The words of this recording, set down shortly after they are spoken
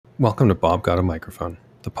Welcome to Bob Got a Microphone,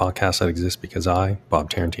 the podcast that exists because I,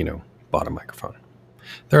 Bob Tarantino, bought a microphone.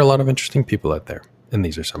 There are a lot of interesting people out there, and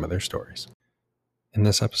these are some of their stories. In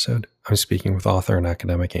this episode, I'm speaking with author and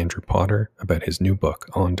academic Andrew Potter about his new book,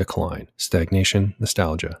 On Decline, Stagnation,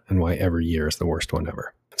 Nostalgia, and Why Every Year is the Worst One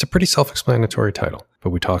Ever. It's a pretty self-explanatory title,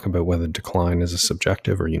 but we talk about whether decline is a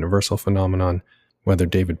subjective or universal phenomenon, whether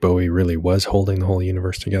David Bowie really was holding the whole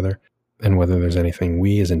universe together, and whether there's anything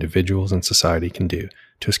we as individuals and society can do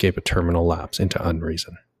to escape a terminal lapse into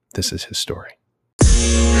unreason. This is his story.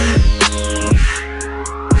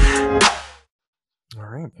 All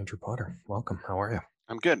right, Andrew Potter, welcome. How are you?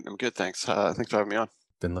 I'm good. Thanks. Thanks for having me on.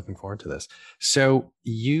 Been looking forward to this. So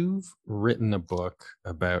you've written a book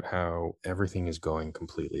about how everything is going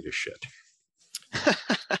completely to shit.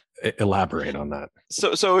 Elaborate on that.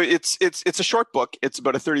 So it's a short book. It's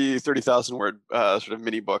about a 30,000 word sort of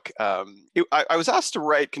mini book. I was asked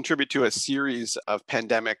to contribute to a series of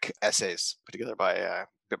pandemic essays put together by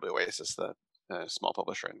Biblioasis, the small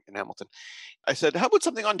publisher in Hamilton. I said, how about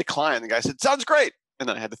something on decline? The guy said, sounds great. And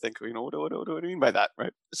then I had to think, what do I mean by that,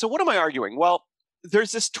 right? So what am I arguing? Well,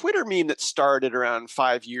 there's this Twitter meme that started around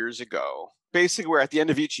 5 years ago, basically where at the end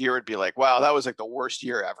of each year, it'd be like, wow, that was like the worst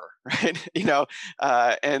year ever, right?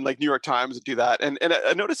 And like New York Times would do that. And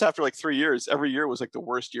I noticed after like 3 years, every year was like the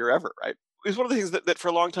worst year ever, right? It was one of the things that for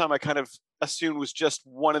a long time I kind of assumed was just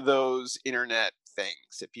one of those internet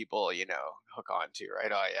things that people, hook on to,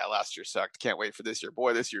 right? Oh yeah, last year sucked. Can't wait for this year.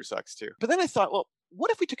 Boy, this year sucks too. But then I thought, well,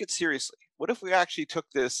 what if we took it seriously? What if we actually took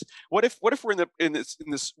this? What if we're in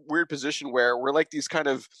this weird position where we're like these kind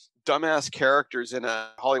of dumbass characters in a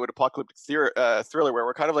Hollywood apocalyptic thriller where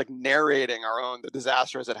we're kind of like narrating the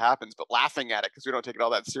disaster as it happens, but laughing at it because we don't take it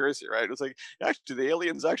all that seriously, right? It's like, actually, the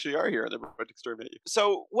aliens actually are here and they're about to exterminate you.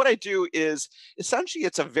 So what I do is essentially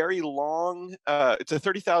it's a very long, it's a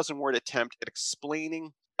 30,000 word attempt at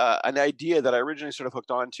explaining an idea that I originally sort of hooked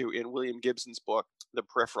onto in William Gibson's book, The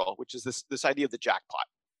Peripheral, which is this idea of the jackpot.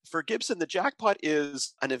 For Gibson, the jackpot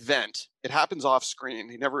is an event. It happens off screen.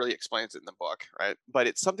 He never really explains it in the book, right? But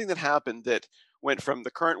it's something that happened that went from the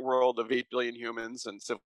current world of 8 billion humans and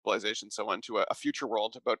civilization and so on to a future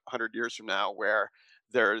world about 100 years from now where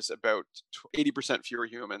there's about 80% fewer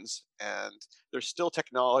humans and there's still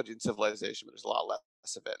technology and civilization, but there's a lot less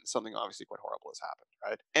of it, and something obviously quite horrible has happened,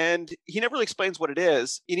 right? And he never really explains what it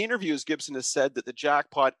is. In interviews, Gibson has said that the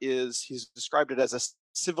jackpot he's described it as a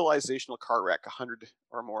civilizational car wreck 100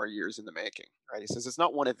 or more years in the making, right? He says it's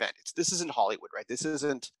not one event. This isn't Hollywood, right? This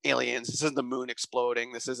isn't aliens. This isn't the moon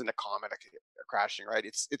exploding. This isn't a comet crashing, right?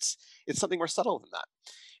 It's something more subtle than that.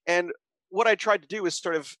 And what I tried to do is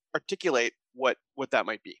sort of articulate what that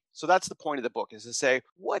might be. So that's the point of the book, is to say,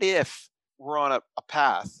 what if we're on a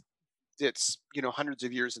path that's hundreds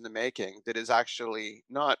of years in the making that is actually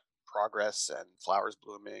not progress and flowers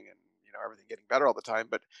blooming and everything getting better all the time,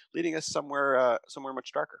 but leading us somewhere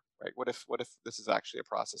much darker, right? What if this is actually a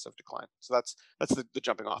process of decline? So that's the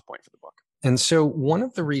jumping off point for the book. And so one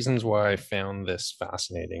of the reasons why I found this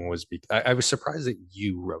fascinating was I was surprised that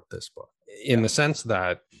you wrote this book, in the sense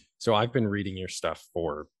that, so I've been reading your stuff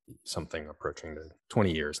for something approaching to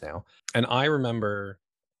 20 years now, and I remember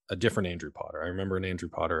a different Andrew Potter. I remember an Andrew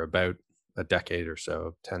Potter about a decade or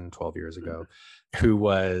so, 10, 12 years ago, who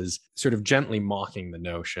was sort of gently mocking the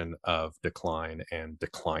notion of decline and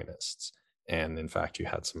declinists. And in fact, you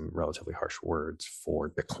had some relatively harsh words for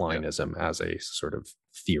declinism as a sort of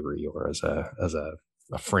theory or as a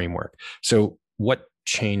framework. So what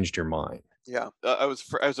changed your mind? Yeah, I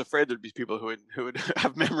was afraid there'd be people who would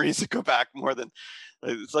have memories that go back more than.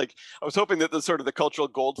 It's like I was hoping that the sort of the cultural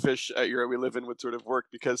goldfish era we live in would sort of work,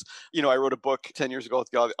 because I wrote a book 10 years ago,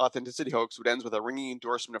 The Authenticity Hoax, which ends with a ringing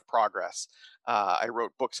endorsement of progress. I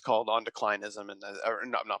wrote books called On Declinism or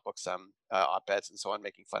not books, op-eds and so on,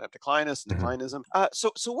 making fun of declinists and declinism.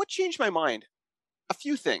 So what changed my mind? A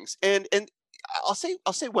few things, and I'll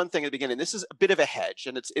say one thing at the beginning. This is a bit of a hedge,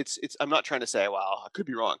 and it's. I'm not trying to say, well, I could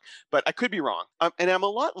be wrong, but I could be wrong. And I'm a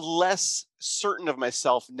lot less certain of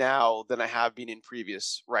myself now than I have been in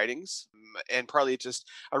previous writings. And partly just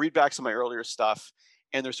I read back some of my earlier stuff,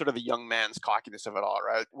 and there's sort of a young man's cockiness of it all,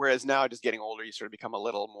 right? Whereas now, just getting older, you sort of become a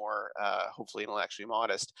little more, hopefully, intellectually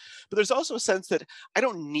modest. But there's also a sense that I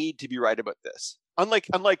don't need to be right about this.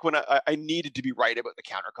 Unlike when I needed to be right about the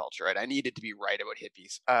counterculture, right? I needed to be right about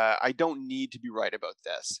hippies. I don't need to be right about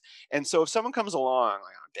this. And so if someone comes along,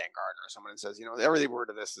 like Dan Gardner or someone, and says, every word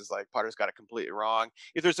of this is like Potter's got it completely wrong.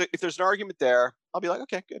 If there's an argument there, I'll be like,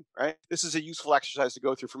 okay, good, right? This is a useful exercise to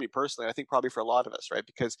go through for me personally. I think probably for a lot of us, right?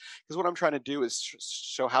 Because what I'm trying to do is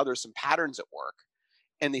show how there's some patterns at work,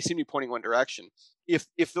 and they seem to be pointing one direction.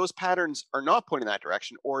 if those patterns are not pointing that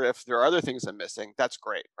direction, or if there are other things I'm missing, that's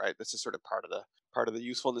great, right? This is sort of part of the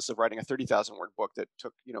usefulness of writing a 30,000 word book that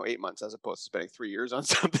took 8 months as opposed to spending 3 years on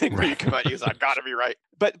something where you come out and use, I've got to be right.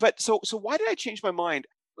 But so why did I change my mind?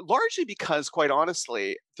 Largely because, quite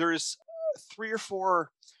honestly, there's 3 or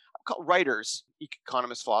 4 writers,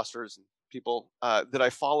 economists, philosophers, and people that I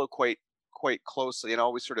follow quite closely and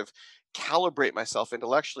always sort of calibrate myself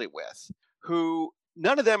intellectually with, who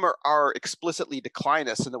none of them are explicitly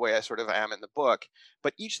declinists in the way I sort of am in the book,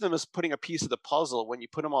 but each of them is putting a piece of the puzzle. When you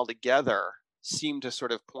put them all together, seem to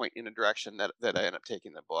sort of point in a direction that I end up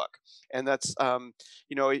taking the book. And that's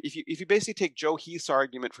if you basically take Joe Heath's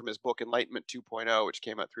argument from his book Enlightenment 2.0, which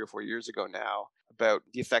came out 3 or 4 years ago now, about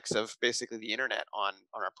the effects of basically the internet on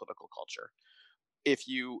our political culture. If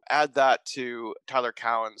you add that to Tyler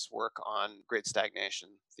Cowen's work on Great Stagnation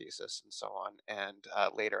thesis and so on, and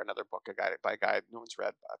later another book by a guy no one's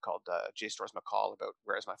read called J. Storrs McCall about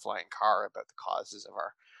Where's My Flying Car, about the causes of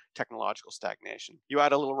our technological stagnation. You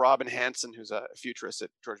add a little Robin Hanson, who's a futurist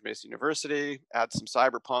at George Mason University, add some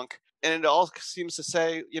cyberpunk, and it all seems to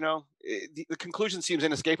say, the conclusion seems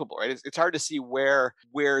inescapable, right? It's hard to see where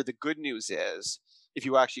the good news is if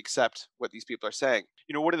you actually accept what these people are saying.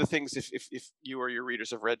 One of the things, if you or your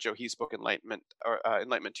readers have read Joe Heath's book Enlightenment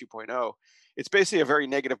 2.0, it's basically a very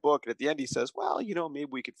negative book. And at the end, he says, well, maybe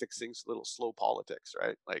we could fix things a little slow politics,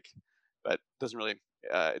 right? But it doesn't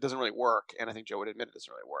really work. And I think Joe would admit it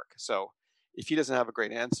doesn't really work. So if he doesn't have a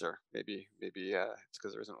great answer, maybe it's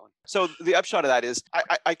because there isn't one. So the upshot of that is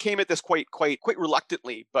I came at this quite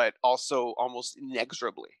reluctantly, but also almost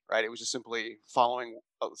inexorably, right? It was just simply following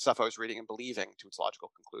stuff I was reading and believing to its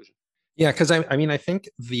logical conclusion. Yeah, because I think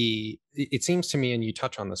it seems to me, and you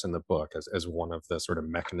touch on this in the book as one of the sort of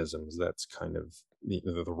mechanisms that's kind of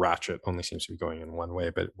the ratchet only seems to be going in one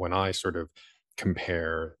way. But when I sort of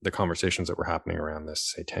compare the conversations that were happening around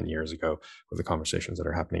this, say 10 years ago, with the conversations that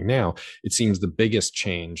are happening now, it seems the biggest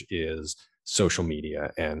change is social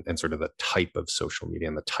media and sort of the type of social media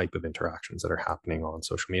and the type of interactions that are happening on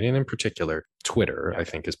social media. And in particular, Twitter, I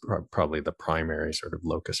think, is probably the primary sort of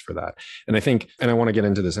locus for that. And I think, and I want to get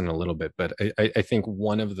into this in a little bit, but I think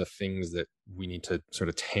one of the things that we need to sort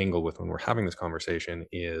of tangle with when we're having this conversation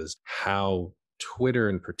is how Twitter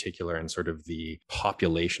in particular and sort of the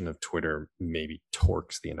population of Twitter maybe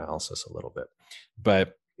torques the analysis a little bit.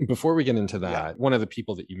 But before we get into that, one of the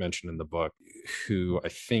people that you mentioned in the book who I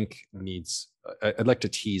think needs, I'd like to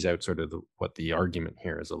tease out sort of what the argument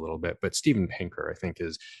here is a little bit, but Steven Pinker, I think,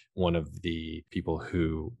 is one of the people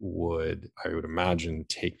who I would imagine,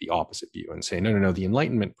 take the opposite view and say, no, the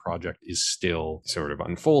Enlightenment project is still sort of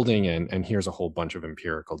unfolding, and here's a whole bunch of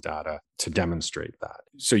empirical data to demonstrate that.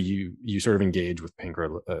 So you sort of engage with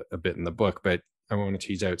Pinker a bit in the book, but I want to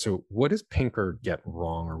tease out. So what does Pinker get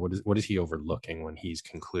wrong, or what is he overlooking when he's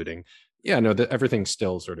concluding, that everything's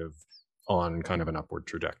still sort of on kind of an upward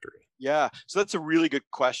trajectory? Yeah, so that's a really good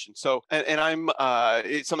question. So, and I'm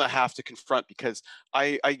it's something I have to confront, because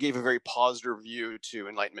I gave a very positive view to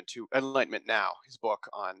Enlightenment Now, his book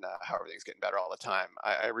on how everything's getting better all the time.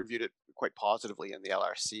 I reviewed it quite positively in the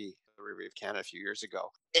LRC, the Review of Canada, a few years ago.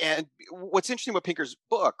 And what's interesting about Pinker's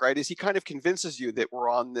book, right, is he kind of convinces you that we're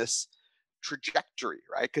on this trajectory,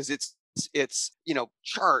 right? Because it's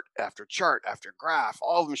chart after chart after graph,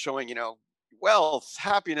 all of them showing wealth,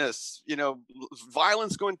 happiness,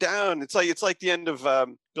 violence going down. It's like the end of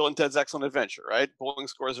Bill and Ted's Excellent Adventure, right? Bowling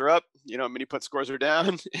scores are up, mini-putt scores are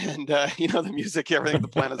down, and the music, everything, the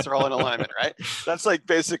planets are all in alignment, right? That's like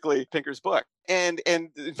basically Pinker's book. And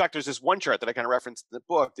in fact, there's this one chart that I kind of referenced in the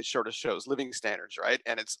book that sort of shows living standards, right?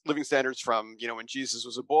 And it's living standards from when Jesus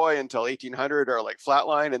was a boy until 1800 are like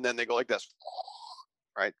flatline, and then they go like this,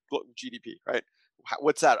 right? GDP, right?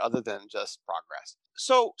 What's that other than just progress?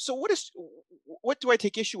 So what do I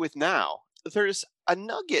take issue with now? There's a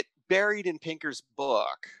nugget buried in Pinker's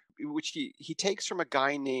book, which he takes from a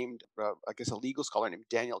guy named, I guess, a legal scholar named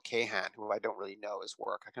Daniel Kahan, who I don't really know his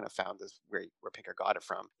work. I kind of found this where Pinker got it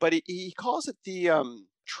from. But he calls it the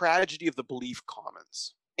tragedy of the belief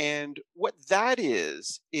commons. And what that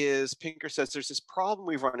is Pinker says there's this problem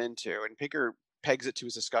we've run into, and Pinker pegs it to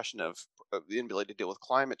his discussion of the inability to deal with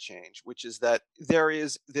climate change, which is that there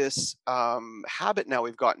is this habit now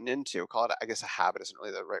we've gotten into, call it, I guess a habit isn't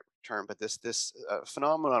really the right term, but this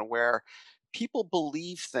phenomenon where people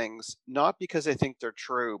believe things not because they think they're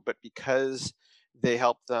true, but because they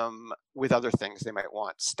help them with other things they might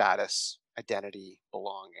want: status, identity,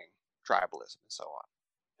 belonging, tribalism, and so on.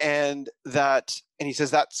 and he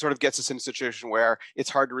says that sort of gets us in a situation where it's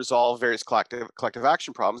hard to resolve various collective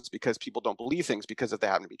action problems because people don't believe things because if they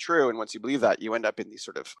happen to be true. And once you believe that, you end up in these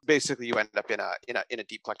sort of, basically you end up in a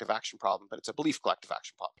deep collective action problem, but it's a belief collective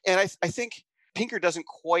action problem. And I think Pinker doesn't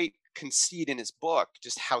quite concede in his book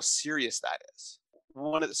just how serious that is.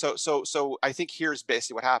 So I think here's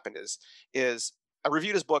basically what happened is I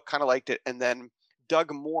reviewed his book, kind of liked it, and then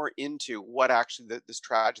dug more into what actually this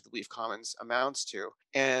tragedy of the belief commons amounts to.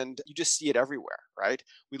 And you just see it everywhere, right?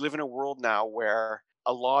 We live in a world now where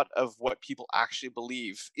a lot of what people actually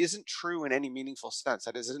believe isn't true in any meaningful sense.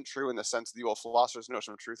 That isn't true in the sense of the old philosopher's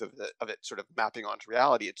notion of truth of it sort of mapping onto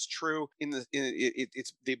reality. It's true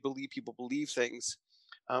people believe things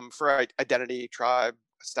for identity, tribe,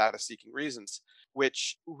 status-seeking reasons,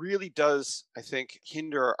 which really does, I think,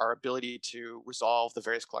 hinder our ability to resolve the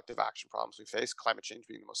various collective action problems we face, climate change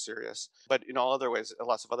being the most serious, but in all other ways,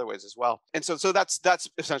 lots of other ways as well. And so that's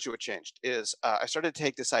essentially what changed, is I started to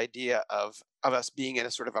take this idea of us being in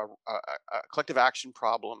a sort of a collective action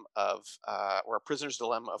problem or a prisoner's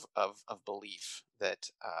dilemma of belief that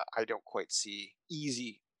I don't quite see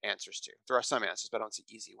easy answers to. There are some answers, but I don't see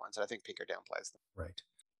easy ones, and I think Pinker downplays them. Right.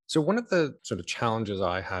 So one of the sort of challenges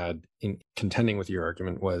I had in contending with your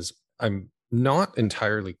argument was I'm not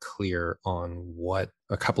entirely clear on what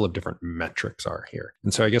a couple of different metrics are here.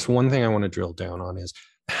 And so I guess one thing I want to drill down on is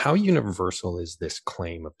how universal is this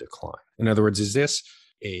claim of decline? In other words, is this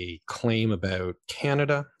a claim about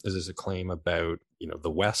Canada? Is this a claim about,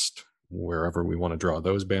 the West, wherever we want to draw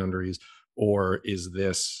those boundaries? Or is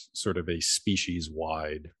this sort of a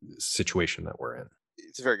species-wide situation that we're in?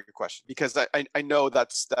 It's a very good question, because I know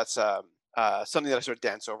that's something that I sort of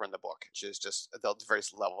dance over in the book, which is just the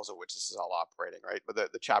various levels at which this is all operating, right? But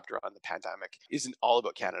the chapter on the pandemic isn't all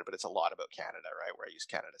about Canada, but it's a lot about Canada, right? Where I use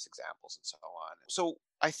Canada as examples and so on. So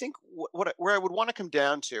I think where I would want to come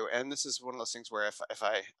down to, and this is one of those things where if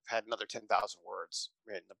I had another 10,000 words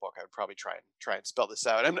written in the book, I would probably try and spell this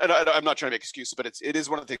out. And I'm not trying to make excuses, but it is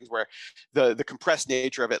one of the things where the compressed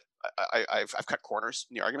nature of it, I've cut corners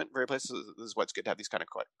in the argument in various places. This is what's good to have these kind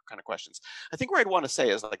of questions. I think where I'd want to say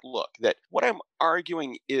is look, that what I'm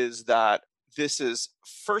arguing is that this is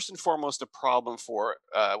first and foremost a problem for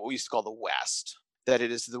what we used to call the West, that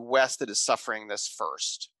it is the West that is suffering this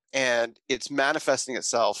first. And it's manifesting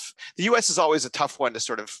itself. The U.S. is always a tough one to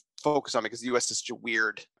sort of focus on because the U.S. is such a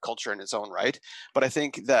weird culture in its own right. But I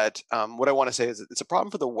think that what I want to say is that it's a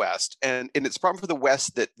problem for the West, and it's a problem for the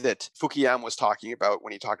West that Fukuyama was talking about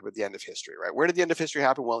when he talked about the end of history, right? Where did the end of history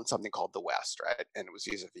happen? Well, in something called the West, right? And it was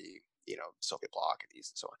vis-a-vis, Soviet bloc and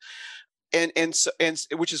East and so on. And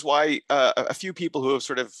which is why a few people who have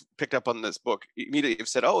sort of picked up on this book immediately have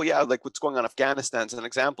said, "Oh yeah, like what's going on in Afghanistan is an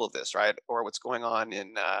example of this, right? Or what's going on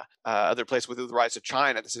in other places with the rise of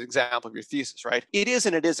China. This is an example of your thesis, right?" It is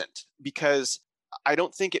and it isn't, because I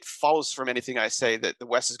don't think it follows from anything I say that the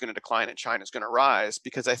West is going to decline and China is going to rise,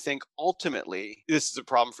 because I think ultimately this is a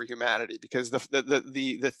problem for humanity, because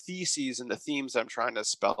the theses and the themes I'm trying to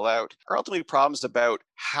spell out are ultimately problems about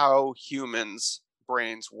how humans'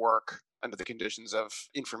 brains work under the conditions of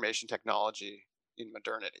information technology in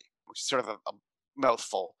modernity, which is sort of a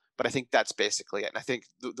mouthful, but I think that's basically it. And I think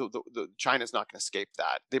the China's not going to escape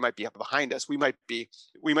that. They might be up behind us. We might be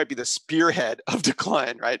the spearhead of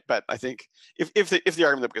decline, right? But I think if the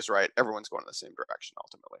argument is right, everyone's going in the same direction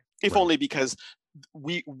ultimately. If only because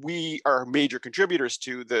we are major contributors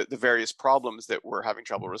to the various problems that we're having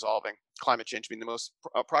trouble resolving. Climate change being the most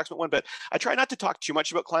approximate one, but I try not to talk too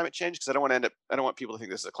much about climate change because I don't want people to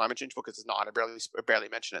think this is a climate change book, because it's not. I barely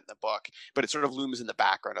mention it in the book, but it sort of looms in the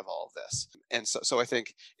background of all of this. And so I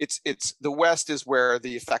think it's the West is where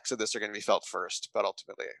the effects of this are going to be felt first, but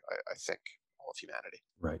ultimately I think all of humanity.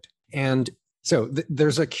 Right. And so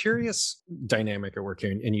there's a curious dynamic at work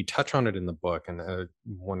here, and you touch on it in the book, and I'm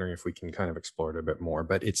wondering if we can kind of explore it a bit more,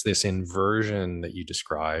 but it's this inversion that you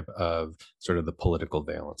describe of sort of the political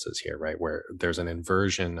valences here, right? Where there's an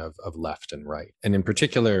inversion of left and right. And in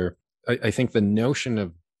particular, I think the notion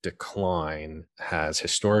of decline has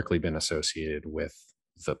historically been associated with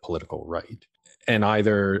the political right. And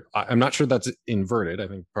I'm not sure that's inverted. I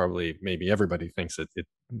think probably maybe everybody thinks that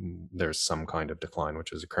there's some kind of decline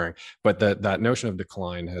which is occurring, but that notion of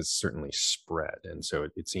decline has certainly spread. And so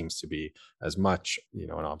it seems to be as much, an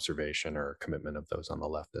observation or a commitment of those on the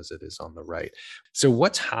left as it is on the right. So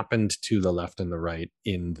what's happened to the left and the right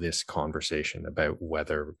in this conversation about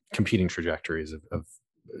whether competing trajectories of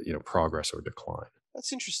progress or decline?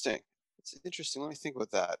 That's interesting. It's interesting. Let me think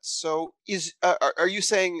about that. So, are you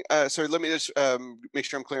saying? Sorry, let me just make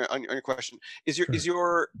sure I'm clear on your question. Is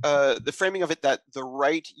your the framing of it that the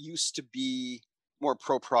right used to be more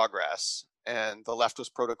pro-progress and the left was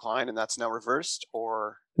pro-decline, and that's now reversed?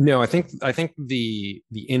 Or No, I think the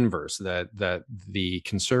inverse, that the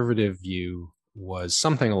conservative view was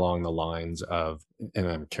something along the lines of, and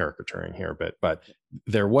I'm caricaturing here, but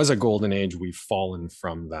there was a golden age. We've fallen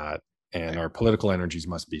from that, and right, our political energies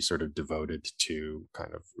must be sort of devoted to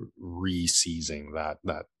kind of re-seizing that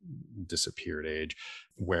disappeared age.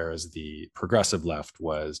 Whereas the progressive left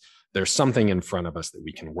was, there's something in front of us that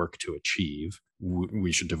we can work to achieve.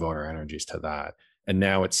 We should devote our energies to that. And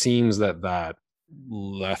now it seems that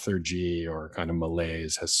lethargy or kind of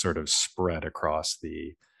malaise has sort of spread across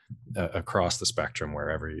the spectrum, where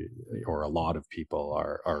every or a lot of people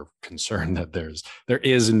are concerned that there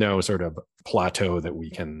is no sort of plateau that we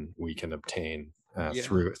can obtain yeah.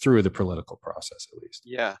 through the political process, at least.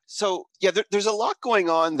 Yeah. So yeah, there's a lot going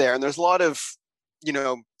on there, and there's a lot of,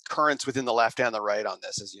 currents within the left and the right on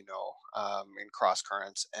this, as you know, in cross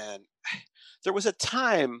currents. And there was a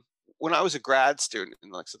time when I was a grad student in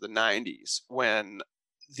like the 90s when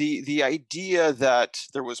the idea that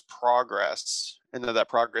there was progress and that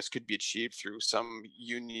progress could be achieved through some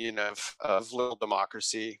union of liberal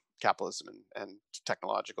democracy, capitalism, and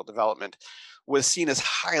technological development was seen as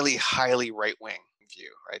highly right wing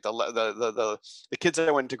view, right? The kids that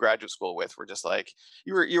I went to graduate school with were just like,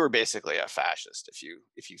 you were basically a fascist if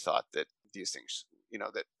you thought that these things,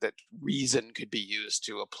 that reason could be used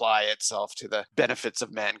to apply itself to the benefits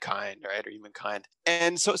of mankind, right, or humankind.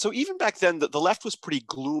 And so even back then, the left was pretty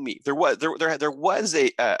gloomy. There was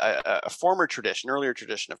a former tradition, earlier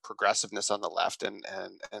tradition of progressiveness on the left, and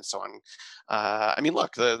so on. I mean,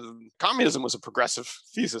 look, the communism was a progressive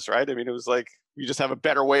thesis, right? I mean, it was like, we just have a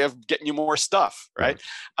better way of getting you more stuff, right?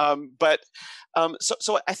 So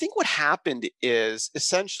I think what happened is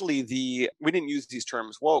essentially we didn't use these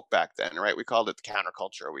terms woke back then, right? We called it the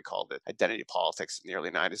counterculture, we called it identity politics in the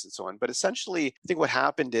early 90s and so on. But essentially, I think what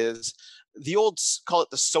happened is the old, call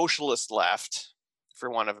it the socialist left, for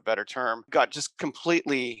want of a better term, got just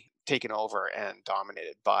completely taken over and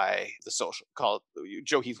dominated by the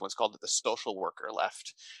Joe Heath once called it the social worker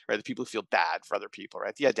left, right? The people who feel bad for other people,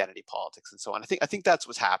 right? The identity politics and so on. I think that's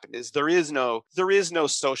what's happened, is there is no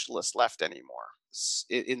socialist left anymore,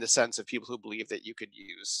 in the sense of people who believe that you could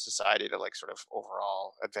use society to like sort of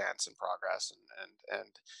overall advance and progress,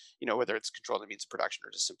 and whether it's controlling the means of production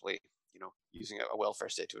or just simply using a welfare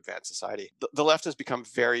state to advance society. The left has become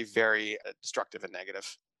very, very destructive and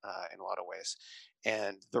negative in a lot of ways,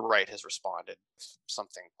 and the right has responded with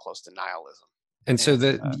something close to nihilism. And so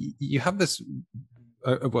you have this.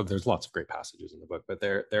 Well, there's lots of great passages in the book, but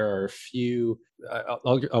there are a few.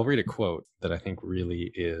 I'll read a quote that I think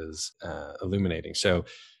really is illuminating. So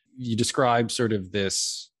you describe sort of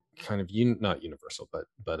this kind of not universal, but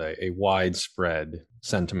a widespread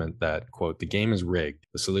sentiment that, quote, the game is rigged.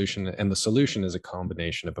 The solution is a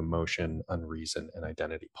combination of emotion, unreason, and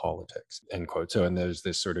identity politics, end quote. So, and there's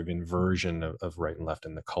this sort of inversion of right and left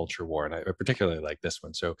in the culture war, and I particularly like this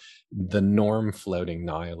one. So the norm floating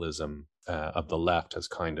nihilism of the left has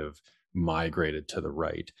kind of migrated to the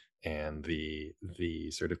right, and the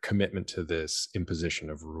sort of commitment to this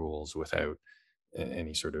imposition of rules without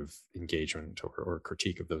any sort of engagement or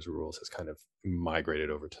critique of those rules has kind of migrated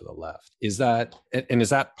over to the left. Is that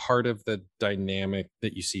part of the dynamic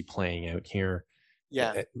that you see playing out here?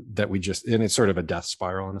 Yeah. That and it's sort of a death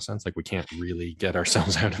spiral in a sense, like we can't really get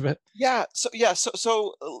ourselves out of it. This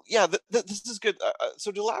is good.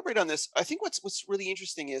 So to elaborate on this, I think what's really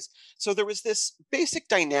interesting is, so there was this basic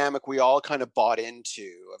dynamic we all kind of bought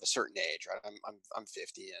into of a certain age, right? I'm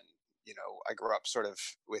 50, and I grew up sort of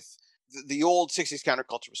with the old 60s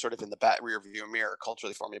counterculture was sort of in the rear view mirror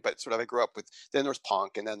culturally for me, but sort of I grew up with, then there was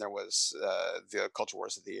punk, and then there was the culture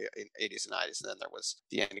wars of the 80s and 90s, and then there was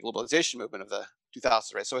the anti-globalization movement of the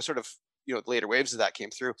 2000s, right? So I sort of, later waves of that came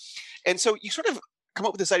through. And so you sort of come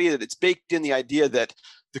up with this idea that it's baked in, the idea that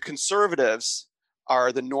the conservatives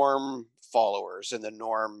are the norm followers and the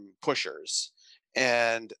norm pushers,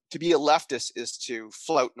 and to be a leftist is to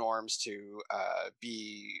flout norms, to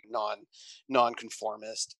be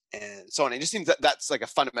non-conformist, and so on. It just seems that that's like a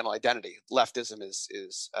fundamental identity. Leftism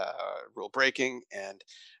is rule breaking, and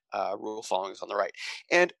rule following is on the right.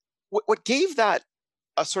 And what gave that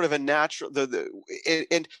a sort of a natural,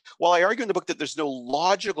 and while I argue in the book that there's no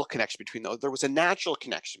logical connection between those, there was a natural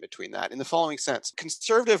connection between that in the following sense.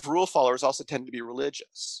 Conservative rule followers also tend to be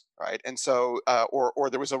religious, right? And so, or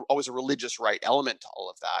there was always a religious right element to all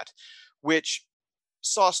of that, which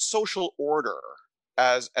saw social order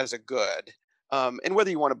as a good. And whether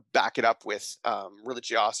you want to back it up with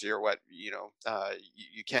religiosity or what, you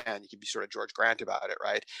can be sort of George Grant about it,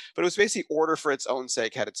 right? But it was basically order for its own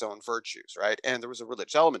sake had its own virtues, right? And there was a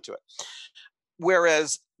religious element to it.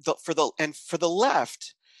 Whereas for the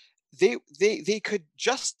left, they could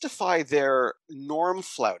justify their norm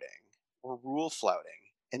flouting or rule flouting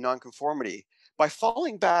and nonconformity by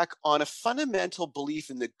falling back on a fundamental belief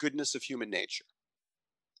in the goodness of human nature.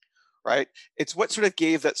 Right? It's what sort of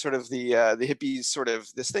gave that sort of the hippies sort of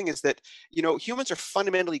this thing is that, humans are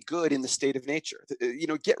fundamentally good in the state of nature.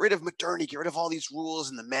 Get rid of modernity, get rid of all these rules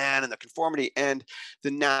and the man and the conformity, and the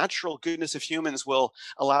natural goodness of humans will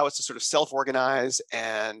allow us to sort of self-organize,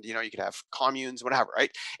 and you could have communes, whatever, right?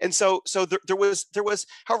 And so there was,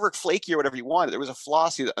 however flaky or whatever you wanted, there was a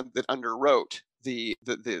philosophy that underwrote the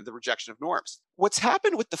rejection of norms. What's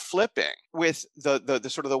happened with the flipping, with the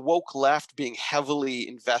sort of the woke left being heavily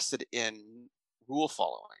invested in rule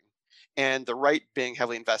following and the right being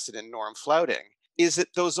heavily invested in norm flouting, is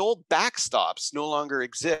that those old backstops no longer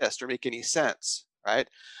exist or make any sense, right?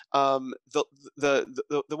 The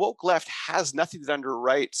woke left has nothing that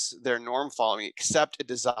underwrites their norm following except a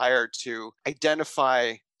desire to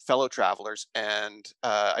identify fellow travelers and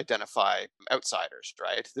identify outsiders,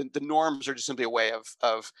 right? The norms are just simply a way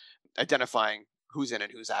of identifying who's in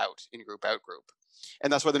and who's out, in group, out group.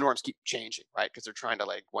 And that's why the norms keep changing, right? Because they're trying to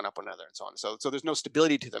like one up another and so on. So there's no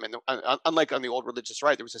stability to them. And unlike on the old religious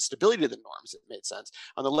right, there was a stability to the norms that made sense.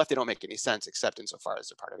 On the left, they don't make any sense except insofar as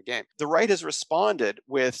they're part of the game. The right has responded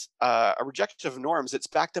with a rejection of norms that's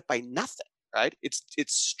backed up by nothing, right? It's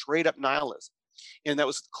straight up nihilism. And that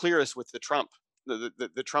was clearest with the Trump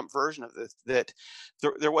version of this, that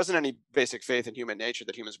there wasn't any basic faith in human nature,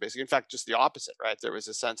 that humans are basic. In fact, just the opposite, right? There was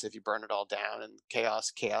a sense if you burn it all down and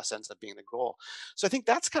chaos ends up being the goal. So I think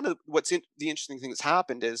that's kind of the interesting thing that's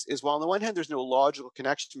happened is while on the one hand, there's no logical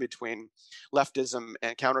connection between leftism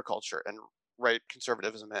and counterculture and right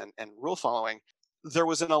conservatism and rule following, there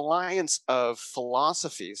was an alliance of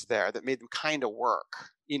philosophies there that made them kind of work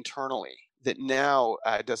internally that now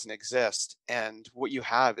doesn't exist. And what you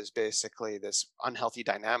have is basically this unhealthy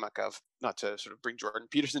dynamic of, not to sort of bring Jordan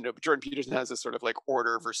Peterson into it, but Jordan Peterson has this sort of like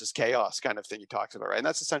order versus chaos kind of thing he talks about, right? And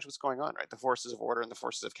that's essentially what's going on, right? The forces of order and the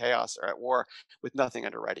forces of chaos are at war with nothing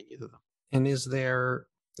underwriting either of them. And is there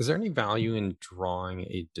any value in drawing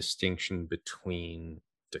a distinction between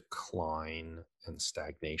decline and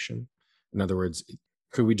stagnation? In other words,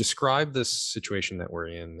 could we describe this situation that we're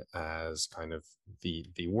in as kind of the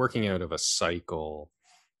working out of a cycle?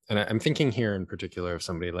 And I'm thinking here in particular of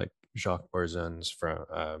somebody like Jacques Barzun's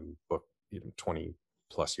from book 20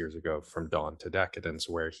 plus years ago, From Dawn to Decadence,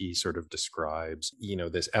 where he sort of describes,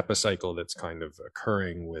 this epicycle that's kind of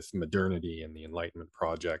occurring with modernity and the Enlightenment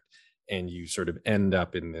project. And you sort of end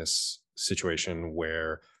up in this situation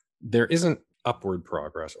where there isn't upward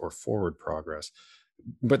progress or forward progress,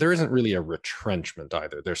 but there isn't really a retrenchment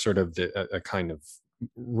either. There's sort of a kind of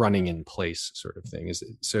running in place sort of thing.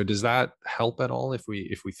 So does that help at all if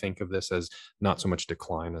we think of this as not so much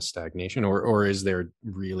decline as stagnation, or is there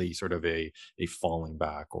really sort of a falling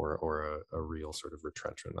back or a real sort of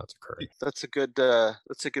retrenchment that's occurring? That's a good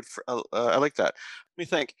I like that. Let me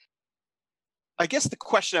think. I guess the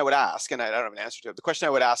question I would ask, and I don't have an answer to it, the question I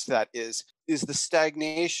would ask that is the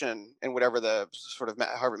stagnation, and whatever the sort of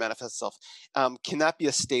however it manifests itself, can that be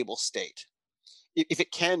a stable state? If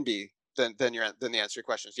it can be, then the answer to your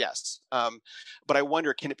question is yes. But I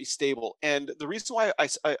wonder, can it be stable? And the reason why I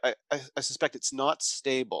suspect it's not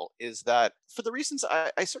stable is that, for the reasons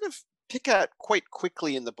I sort of pick at quite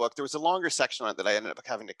quickly in the book. There was a longer section on it that I ended up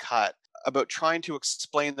having to cut, about trying to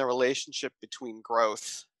explain the relationship between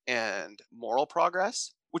growth and moral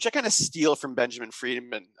progress, which I kind of steal from Benjamin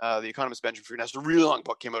Friedman. The economist Benjamin Friedman has a really long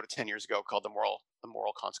book, came out 10 years ago, called The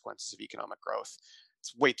Moral Consequences of Economic Growth.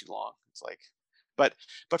 It's way too long. It's like, but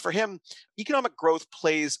for him, economic growth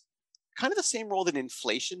plays kind of the same role that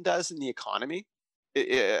inflation does in the economy.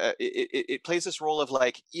 It plays this role of,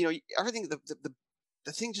 like, everything,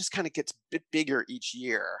 the thing just kind of gets a bit bigger each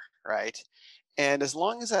year, right? And as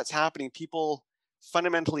long as that's happening, people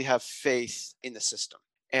fundamentally have faith in the system.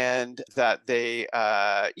 And that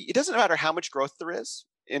it doesn't matter how much growth there is,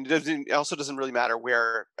 and it also doesn't really matter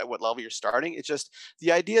at what level you're starting. It's just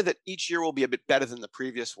the idea that each year will be a bit better than the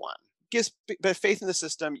previous one gives faith in the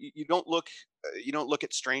system. You don't look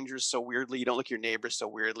at strangers so weirdly. You don't look at your neighbors so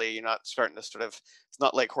weirdly. You're not starting to sort of, it's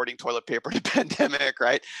not like hoarding toilet paper in a pandemic,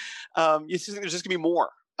 right? You just think there's just gonna be more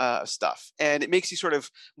stuff, and it makes you sort of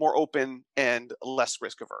more open and less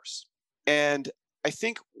risk averse. And I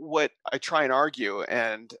think what I try and argue,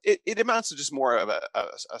 and it amounts to just more of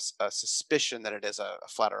a suspicion than it is a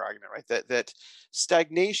flatter argument, right? That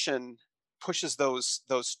stagnation pushes those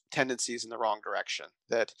tendencies in the wrong direction.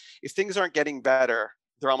 That if things aren't getting better,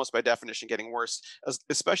 they're almost by definition getting worse,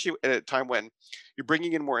 especially at a time when you're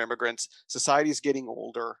bringing in more immigrants, society is getting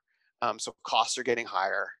older, So costs are getting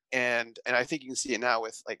higher, and I think you can see it now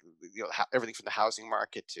with like everything from the housing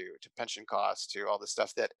market to pension costs to all this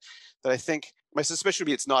stuff that I think my suspicion would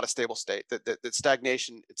be it's not a stable state. That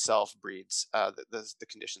stagnation itself breeds the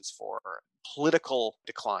conditions for political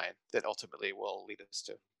decline that ultimately will lead us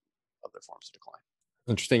to other forms of decline.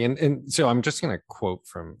 Interesting. And so I'm just going to quote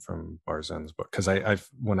from Barzun's book, because I've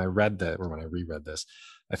when I read that, or when I reread this,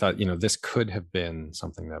 I thought, this could have been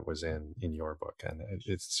something that was in your book, and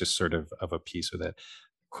it's just sort of a piece with it.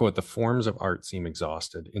 Quote, "The forms of art seem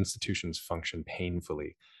exhausted. Institutions function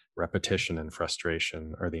painfully. Repetition and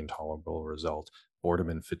frustration are the intolerable result. Boredom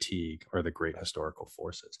and fatigue are the great historical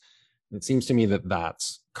forces." And it seems to me that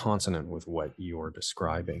that's consonant with what you're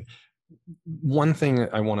describing. One thing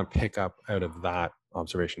I want to pick up out of that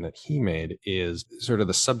observation that he made is sort of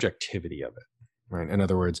the subjectivity of it, right? In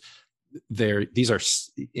other words, these are,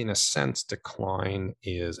 in a sense, decline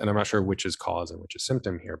is, and I'm not sure which is cause and which is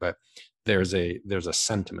symptom here, but there's a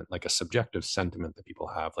sentiment, like a subjective sentiment that people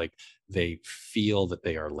have, like they feel that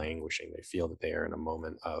they are languishing, they feel that they are in a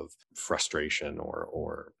moment of frustration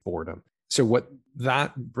or boredom. So what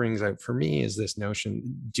that brings out for me is this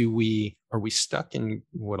notion, are we stuck in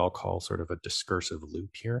what I'll call sort of a discursive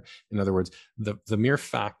loop here? In other words, the mere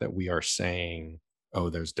fact that we are saying, oh,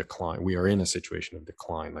 there's decline, we are in a situation of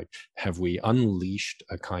decline, like, have we unleashed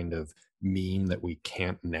a kind of meme that we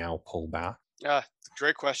can't now pull back? Yeah,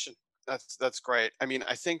 great question. That's great. I mean,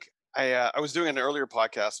 I think I was doing an earlier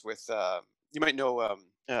podcast with, you might know,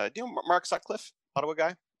 do you know Mark Sutcliffe, Ottawa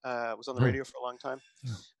guy? Was on the radio for a long time.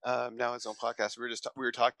 Yeah. Now his own podcast. We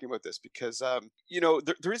were talking about this because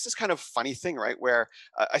there is this kind of funny thing, right? Where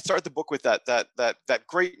I started the book with that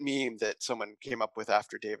great meme that someone came up with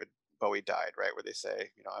after David Bowie died, right? Where they say,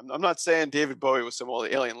 I'm not saying David Bowie was some old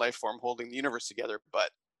alien life form holding the universe together, but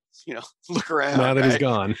look around. Now that right? he's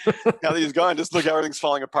gone. Now that he's gone, just look how everything's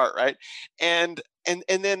falling apart, right? And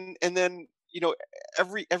then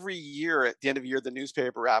every year at the end of the year, the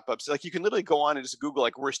newspaper wrap ups, like you can literally go on and just Google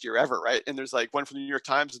like worst year ever, right? And there's like one from the New York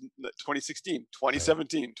Times in 2016,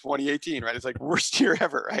 2017, 2018, right? It's like worst year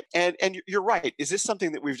ever, right? And you're right. Is this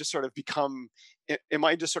something that we've just sort of become? Am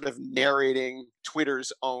I just sort of narrating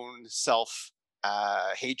Twitter's own self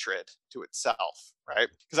hatred to itself, right?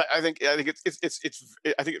 Because I think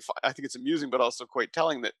it's amusing, but also quite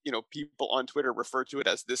telling that people on Twitter refer to it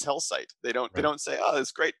as this hell site. They don't say, oh,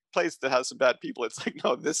 this great place that has some bad people. It's like,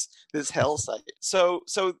 no, this hell site. So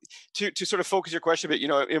to sort of focus your question a bit,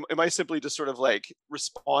 am I simply just sort of like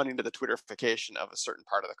responding to the Twitterification of a certain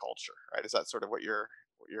part of the culture, right? Is that sort of what you're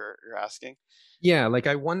asking? Yeah, like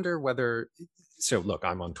I wonder whether. So look,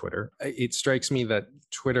 I'm on Twitter. It strikes me that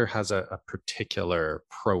Twitter has a particular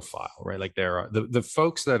profile, right? Like there are the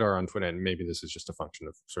folks that are on Twitter, and maybe this is just a function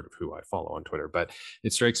of sort of who I follow on Twitter, but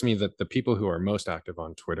it strikes me that the people who are most active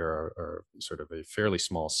on Twitter are sort of a fairly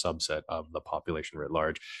small subset of the population writ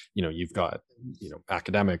large. You've got,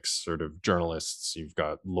 academics, sort of journalists, you've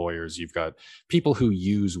got lawyers, you've got people who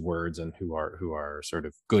use words and who are sort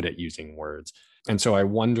of good at using words. And so I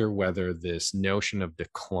wonder whether this notion of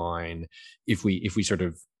decline, if we sort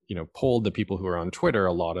of, polled the people who are on Twitter,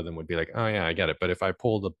 a lot of them would be like, oh yeah, I get it. But if I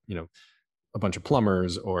polled a bunch of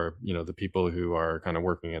plumbers or, the people who are kind of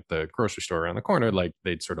working at the grocery store around the corner, like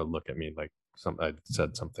they'd sort of look at me like I'd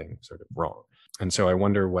said something sort of wrong. And so I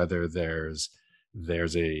wonder whether there's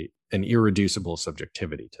an irreducible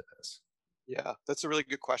subjectivity to this. Yeah, that's a really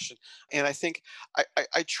good question. And I think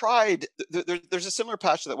I tried, there's a similar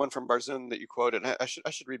passage to that one from Barzun that you quoted. I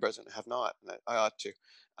should read Barzun. I have not, and I ought to.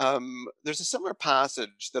 There's a similar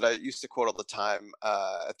passage that I used to quote all the time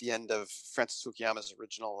at the end of Francis Fukuyama's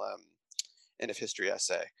original End of History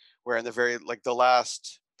essay, where in the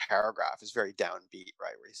last paragraph is very downbeat,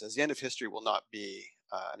 right? Where he says, the end of history will not be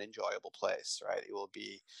an enjoyable place, right? It will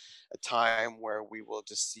be a time where we will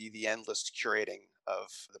just see the endless curating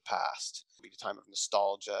of the past. It'll be a time of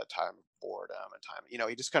nostalgia, a time of boredom, a time,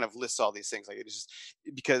 he just kind of lists all these things, like it is just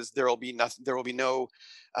because there will be nothing, there will be no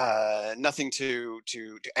nothing to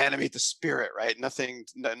animate the spirit, right? Nothing,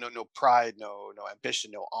 no pride, no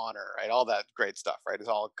ambition, no honor, right? All that great stuff, right? Is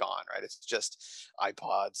all gone, right? It's just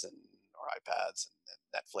iPods or iPads and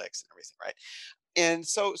Netflix and everything, right? And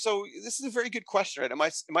so this is a very good question, right? Am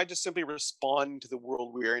I just simply responding to the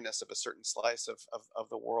world weariness of a certain slice of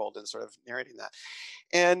the world and sort of narrating that?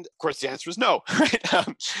 And of course, the answer is no, right?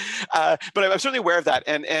 But I'm certainly aware of that,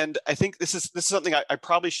 and I think this is something I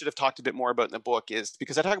probably should have talked a bit more about in the book, is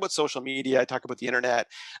because I talk about social media, I talk about the internet,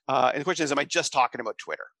 and the question is, am I just talking about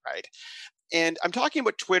Twitter, right? And I'm talking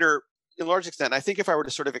about Twitter in a large extent. I think if I were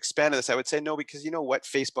to sort of expand this, I would say no, because you know what?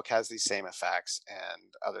 Facebook has these same effects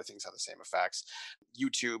and other things have the same effects.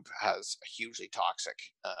 YouTube has a hugely toxic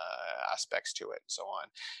aspects to it and so on,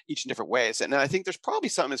 each in different ways. And I think there's probably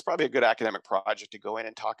something, it's probably a good academic project to go in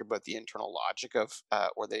and talk about the internal logic of,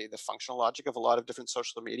 or the functional logic of a lot of different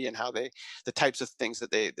social media and how the types of things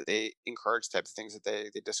that they encourage, types of things that they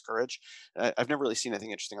discourage. I've never really seen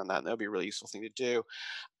anything interesting on that, and that would be a really useful thing to do.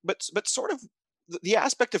 But sort of the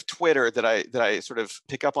aspect of Twitter that I sort of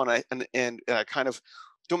pick up on, and I kind of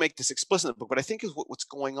don't make this explicit in the book, but I think is what's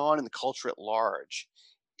going on in the culture at large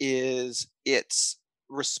is its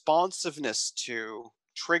responsiveness to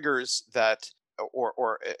triggers that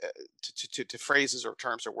to phrases or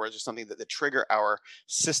terms or words or something that trigger our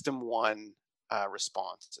system one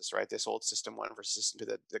responses, right? This old system one versus system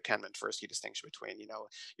two, the Kahneman Tversky distinction between,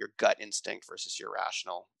 your gut instinct versus your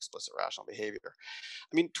rational, explicit rational behavior.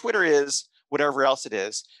 I mean, Twitter is whatever else it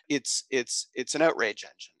is. It's an outrage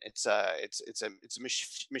engine. It's a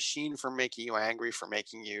machine for making you angry, for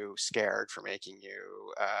making you scared, for making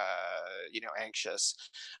you anxious.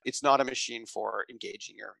 It's not a machine for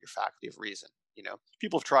engaging your faculty of reason.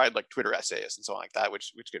 People have tried like Twitter essays and so on like that,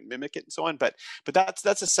 which can mimic it and so on. But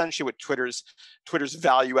that's essentially what Twitter's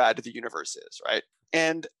value add to the universe is, right?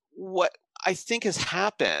 And what I think has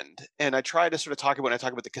happened, and I try to sort of talk about when I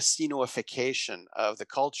talk about the casinoification of the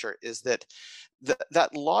culture, is that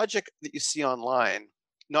that logic that you see online,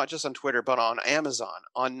 not just on Twitter, but on Amazon,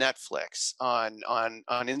 on Netflix, on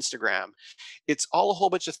Instagram, it's all a whole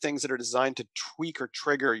bunch of things that are designed to tweak or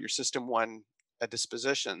trigger your system one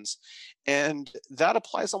dispositions, and that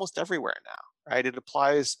applies almost everywhere now, right? It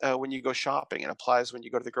applies when you go shopping. It applies when you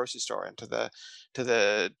go to the grocery store and to the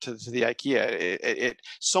IKEA.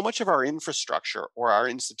 So much of our infrastructure or our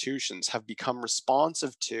institutions have become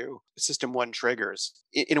responsive to system one triggers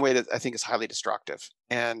in a way that I think is highly destructive.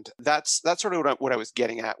 And that's sort of what I was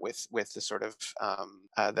getting at with the sort of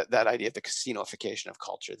that idea of the casinoification of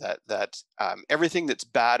culture. That everything that's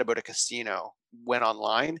bad about a casino went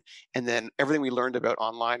online, and then everything we learned about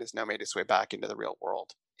online has now made its way back into the real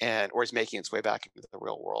world, or is making its way back into the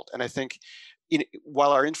real world. And I think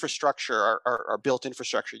while our infrastructure, our built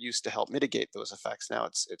infrastructure used to help mitigate those effects, now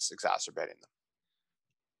it's exacerbating them.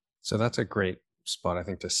 So that's a great spot, I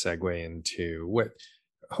think, to segue into what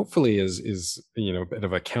hopefully is a bit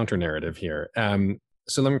of a counter narrative here.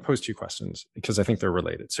 So let me pose two questions because I think they're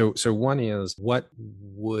related. So one is, what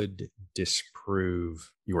would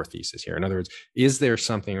disprove your thesis here? In other words, is there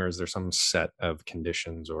something, or is there some set of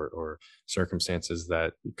conditions or circumstances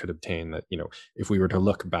that you could obtain that, if we were to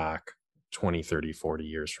look back 20, 30, 40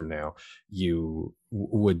 years from now, you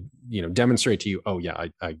would, demonstrate to you, oh yeah,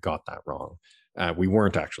 I got that wrong. We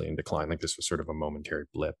weren't actually in decline. Like, this was sort of a momentary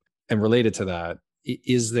blip. And related to that,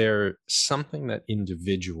 is there something that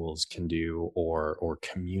individuals can do or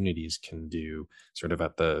communities can do sort of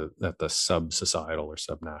at the sub-societal or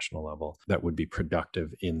sub-national level that would be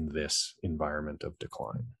productive in this environment of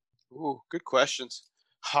decline? Ooh, good questions.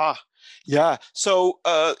 Yeah. So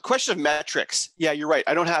question of metrics. Yeah, you're right.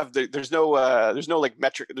 I don't have there's no like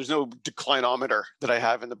metric, there's no declinometer that I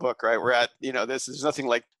have in the book, right? We're at, there's nothing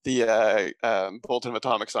like the Bulletin of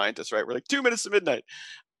Atomic Scientists, right? We're like 2 minutes to midnight.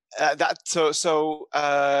 Yeah,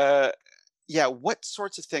 what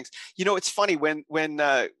sorts of things? It's funny when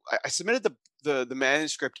I submitted the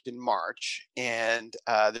manuscript in March, and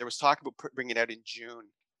there was talk about bringing it out in June,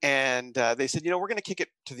 and they said, we're going to kick it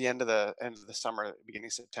to the end of the summer, beginning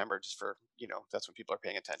of September, just for, that's when people are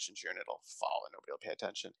paying attention. June it'll fall and nobody will pay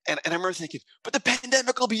attention. And I remember thinking, but the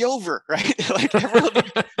pandemic will be over, right? Like everyone will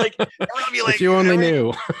be like, if you only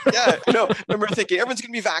knew. Yeah, no. I remember thinking everyone's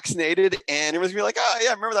going to be vaccinated, and everyone's going to be like, oh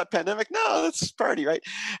yeah, remember that pandemic? No, let's party, right?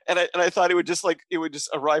 And I thought it would just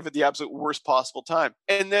arrive at the absolute worst possible time.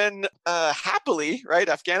 And then happily, right,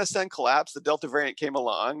 Afghanistan collapsed, the Delta variant came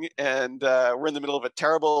along, and we're in the middle of a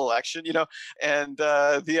terrible election, and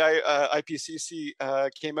the IPCC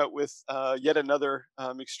came out with yet another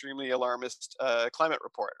extremely alarmist climate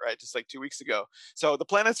report, right? Just like 2 weeks ago. So the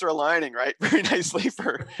planets are aligning, right, very nicely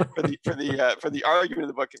for the argument of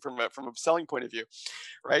the book from a selling point of view,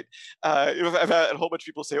 right? I've had a whole bunch of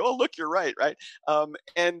people say, "Oh, look, you're right," right?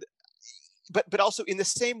 But also in the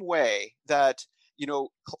same way that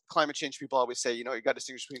climate change people always say, you got to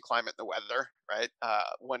distinguish between climate and the weather, right?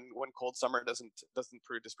 One cold summer doesn't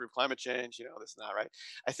disprove climate change, this and that, right?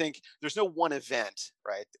 I think there's no one event,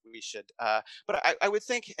 right, that we should. But I would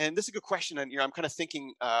think, and this is a good question, and I'm kind of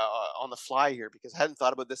thinking on the fly here because I hadn't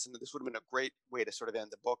thought about this, and this would have been a great way to sort of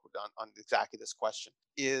end the book on exactly this question: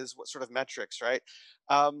 is what sort of metrics, right?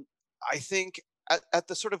 I think at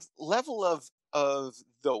the sort of level of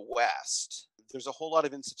the West, there's a whole lot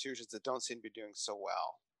of institutions that don't seem to be doing so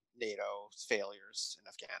well. NATO's failures in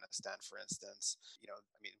Afghanistan, for instance.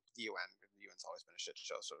 I mean, the UN's always been a shit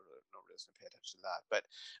show, so nobody doesn't pay attention to that. But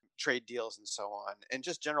trade deals and so on, and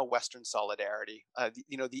just general Western solidarity.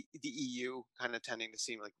 The EU kind of tending to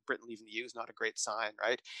seem like Britain leaving the EU is not a great sign,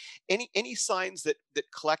 right? Any signs that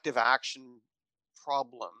collective action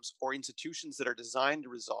problems or institutions that are designed to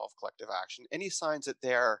resolve collective action, any signs that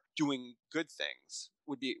they're doing good things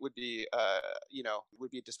would be a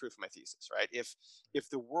disproof of my thesis, right? If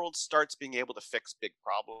the world starts being able to fix big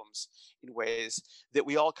problems in ways that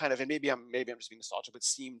we all kind of, and maybe I'm just being nostalgic, but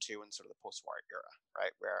seem to in sort of the post-war era,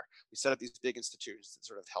 right, where we set up these big institutions that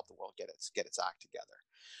sort of help the world get its act together.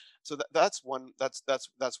 So that's one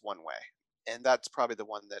way. And that's probably the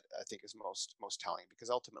one that I think is most telling, because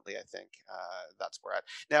ultimately I think that's where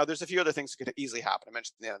now there's a few other things that could easily happen. I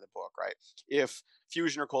mentioned at the end of the book, right? If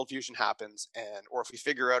fusion or cold fusion happens, or if we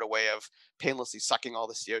figure out a way of painlessly sucking all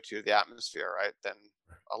the CO2 of the atmosphere, right, then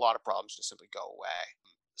a lot of problems just simply go away.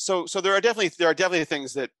 So there are definitely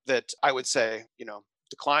things that I would say,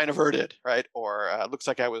 decline averted, right? Or looks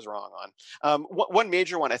like I was wrong on. One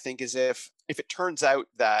major one I think is if it turns out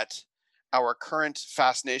that our current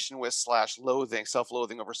fascination with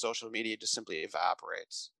self-loathing over social media just simply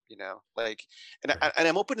evaporates, and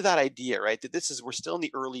I'm open to that idea, right? That we're still in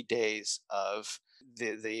the early days of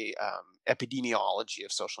the epidemiology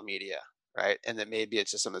of social media, right? And that maybe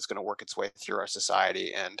it's just something that's going to work its way through our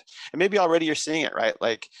society, and maybe already you're seeing it, right?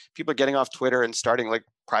 Like people are getting off Twitter and starting like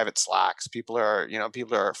private Slacks. People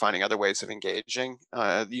are finding other ways of engaging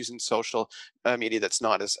using social media that's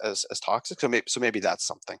not as toxic. So maybe that's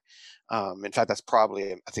something. In fact, that's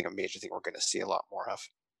probably, I think, a major thing we're going to see a lot more of.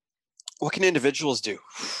 What can individuals do?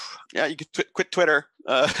 Yeah, you could quit Twitter.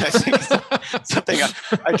 I think something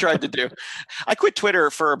I tried to do. I quit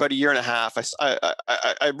Twitter for about a year and a half. I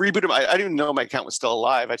rebooted. I didn't even know my account was still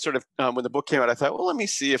alive. I sort of, when the book came out, I thought, well, let me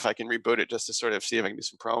see if I can reboot it just to sort of see if I can do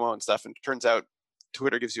some promo and stuff. And it turns out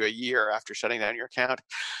Twitter gives you a year after shutting down your account.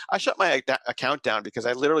 I shut my account down because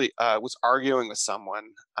I literally was arguing with someone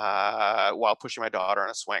while pushing my daughter on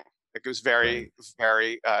a swing. Like it was very,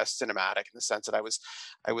 very cinematic in the sense that I was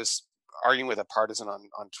arguing with a partisan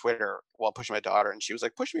on Twitter while pushing my daughter, and she was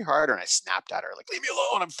like, push me harder, and I snapped at her like, leave me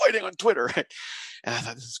alone, I'm fighting on Twitter. Right? And I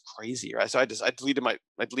thought, this is crazy, right? So I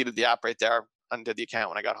deleted the app right there, undid the account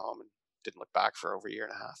when I got home, and didn't look back for over a year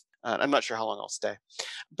and a half. I'm not sure how long I'll stay,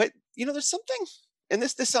 but there's something, and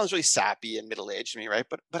this sounds really sappy and middle-aged to me, right?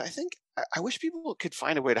 But I think I wish people could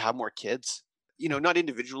find a way to have more kids, not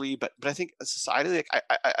individually, but I think a society, like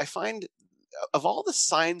I find, of all the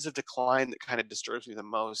signs of decline that kind of disturbs me the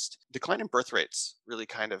most, decline in birth rates really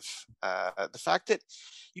kind of, the fact that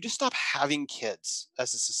you just stop having kids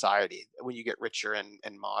as a society when you get richer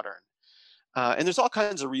and modern. And there's all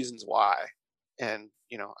kinds of reasons why. And,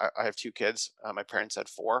 I have 2 kids. My parents had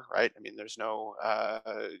 4, right? I mean, there's no,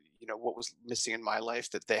 what was missing in my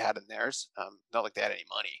life that they had in theirs. Not like they had any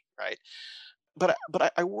money, right? But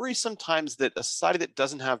I worry sometimes that a society that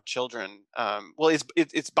doesn't have children,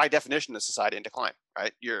 it's by definition a society in decline,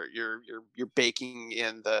 right? You're baking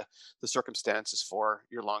in the circumstances for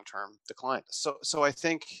your long-term decline. So I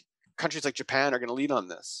think countries like Japan are going to lead on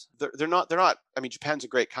this. They're not. I mean, Japan's a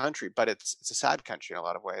great country, but it's a sad country in a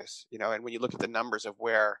lot of ways, And when you look at the numbers of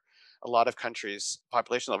where a lot of countries'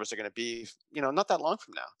 population levels are going to be, not that long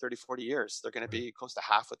from now, 30, 40 years, they're going to be close to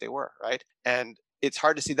half what they were, right? And it's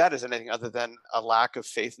hard to see that as anything other than a lack of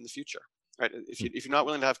faith in the future, right? If you're not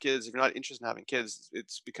willing to have kids, if you're not interested in having kids,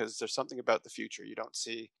 it's because there's something about the future you don't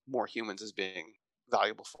see more humans as being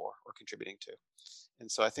valuable for or contributing to.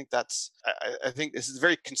 And so I think I think this is a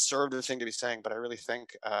very conservative thing to be saying, but I really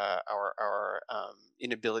think our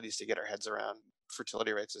inabilities to get our heads around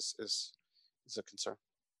fertility rates is a concern.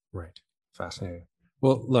 Right. Fascinating.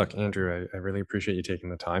 Well, look, Andrew, I really appreciate you taking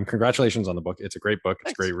the time. Congratulations on the book. It's a great book.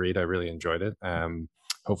 It's a great read. I really enjoyed it.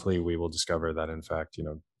 Hopefully we will discover that, in fact,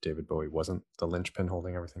 David Bowie wasn't the linchpin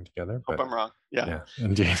holding everything together. Hope I'm wrong. Yeah,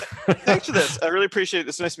 indeed. Thanks for this. I really appreciate it.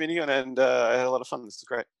 It's nice meeting you, and I had a lot of fun. This is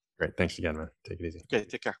great. Great. Thanks again, man. Take it easy. Okay,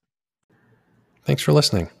 take care. Thanks for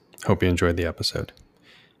listening. Hope you enjoyed the episode.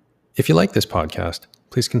 If you like this podcast,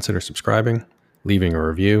 please consider subscribing, leaving a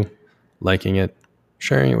review, liking it,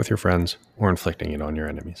 sharing it with your friends, or inflicting it on your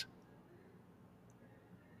enemies.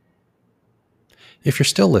 If you're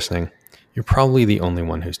still listening, you're probably the only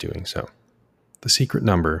one who's doing so. The secret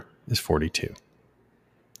number is 42.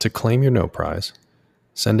 To claim your No Prize,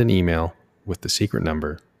 send an email with the secret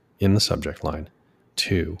number in the subject line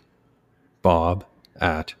to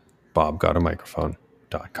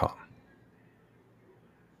bob@bobgotamicrophone.com.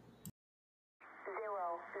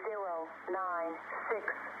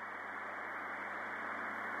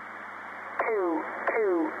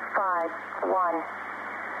 225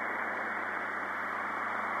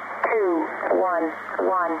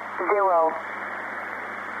 2110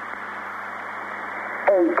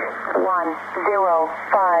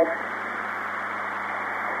 8105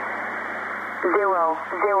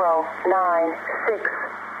 0096